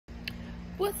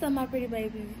What's up, my pretty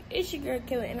babies? It's your girl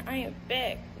Killer, and I am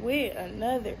back with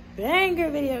another banger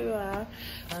video, y'all.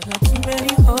 I got too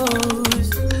many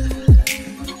hoes.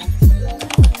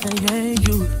 Hey,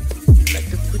 you like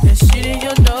to put that shit in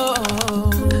your nose.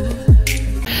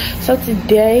 So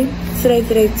today,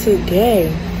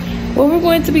 what we're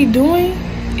going to be doing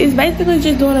is basically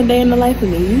just doing a day in the life of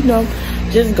me. You know,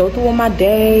 just go through my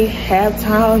day, have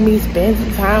time with me, spend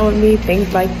some time with me,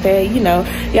 things like that. You know,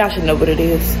 y'all should know what it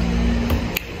is.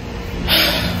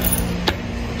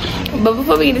 But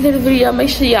before we get into this video, make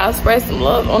sure y'all spread some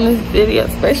love on this video.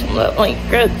 Spread some love on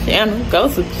your girl channel. Go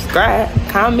subscribe,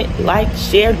 comment, like,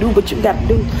 share, do what you gotta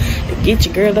do to get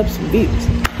your girl up some views.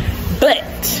 But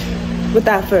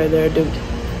without further ado,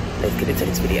 let's get into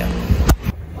this video.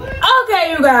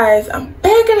 Okay, you guys, I'm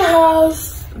back in the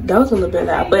house. That was a little bit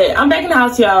loud, but I'm back in the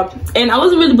house, y'all. And I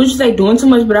wasn't really, doing too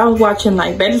much, but I was watching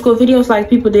like back to school videos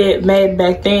like people did made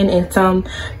back then and some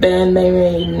been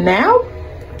made now.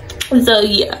 So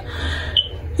yeah,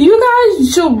 you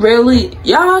guys should really,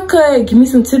 y'all could give me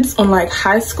some tips on like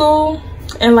high school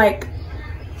and like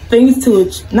things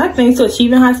to, not things to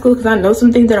achieve in high school, because I know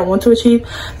some things that I want to achieve.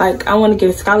 Like I want to get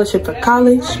a scholarship for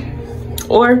college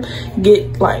or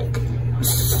get like,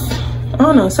 I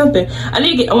don't know, something. I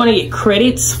want to get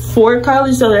credits for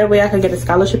college so that way I can get a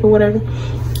scholarship or whatever.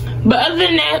 But other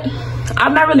than that,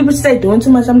 I'm not really doing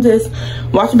too much. I'm just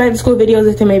watching back to school videos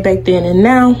that they made back then and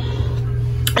now,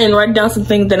 and write down some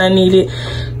things that I need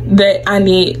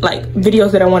like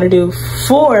videos that I want to do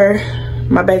for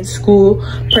my back to school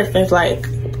persons, like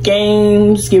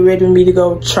games, get ready for me to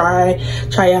go try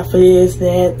out for this,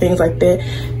 that, things like that,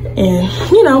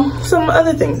 and you know, some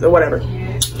other things or whatever.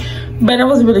 But I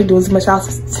wasn't really doing too much. I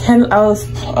was playing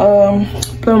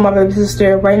with my baby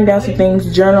sister, writing down some things,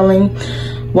 journaling,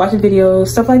 watching videos,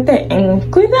 stuff like that,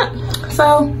 and cleaning up.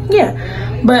 So yeah,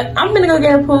 but I'm gonna go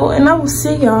get in the pool and I will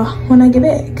see y'all when I get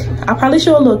back. I'll probably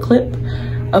show a little clip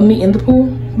of me in the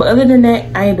pool, but other than that,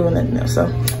 I ain't doing nothing else.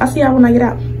 So I'll see y'all when I get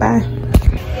out. Bye.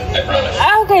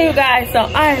 Okay, you guys, so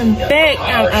I am back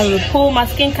out of the pool. My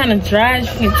skin kind of dry,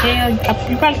 as you can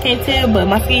tell. You probably can't tell, but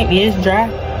my skin is dry.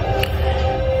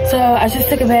 So I just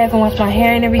took a bath and washed my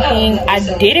hair and everything. I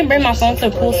didn't bring my phone to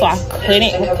the pool, so I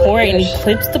couldn't record any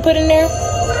clips to put in there.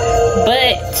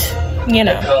 But you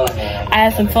know, I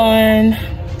had some fun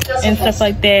and stuff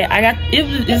like that.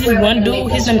 It's just one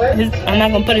dude. I'm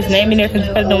not gonna put his name in there because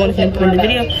I don't want him to put in the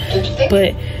video.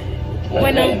 But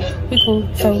wait, no, we cool.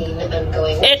 So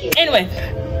anyway,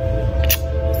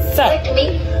 so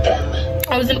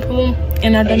I was in the pool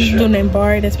and I done this dude named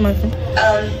Bday. That's my friend.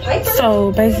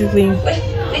 So basically, we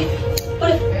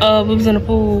was in the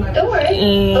pool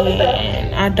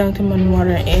and I dunked him in the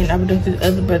water, and I dunked his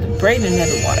other brother Bday in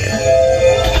the water.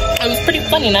 It was pretty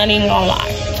funny, not even gonna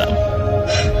lie. So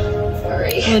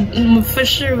for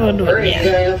sure we'll do it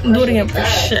again. Do it again for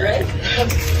sure. I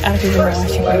have to go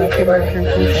watch her boyfriend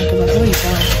because I know he's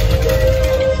fine.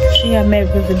 She got mad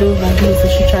because the dude like me, so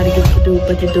she tried to get the dude,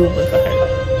 but the dude was for her.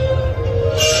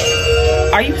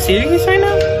 Are you serious right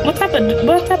now? What type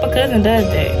of cousin does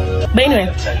that? But anyway,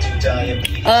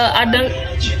 I dunked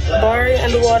Bday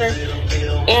underwater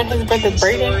and his brother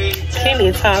Bday. Plenty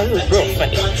of time. It was real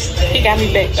funny. He got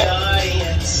me back though,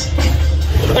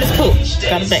 but it's cool.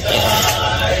 Got me back though.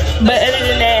 But other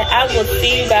than that, I will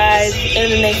see you guys in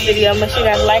the next video. Make sure you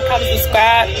guys like, comment,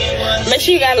 subscribe. Make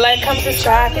sure you guys like, comment,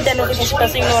 subscribe. Hit that notification bell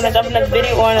so you know when I drop another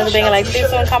video or another banger like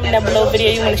this one. Comment down below video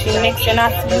you want to see next, and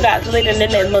I'll see you guys later in the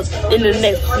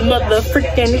next mother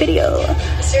freaking video.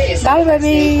 Bye,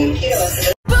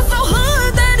 baby.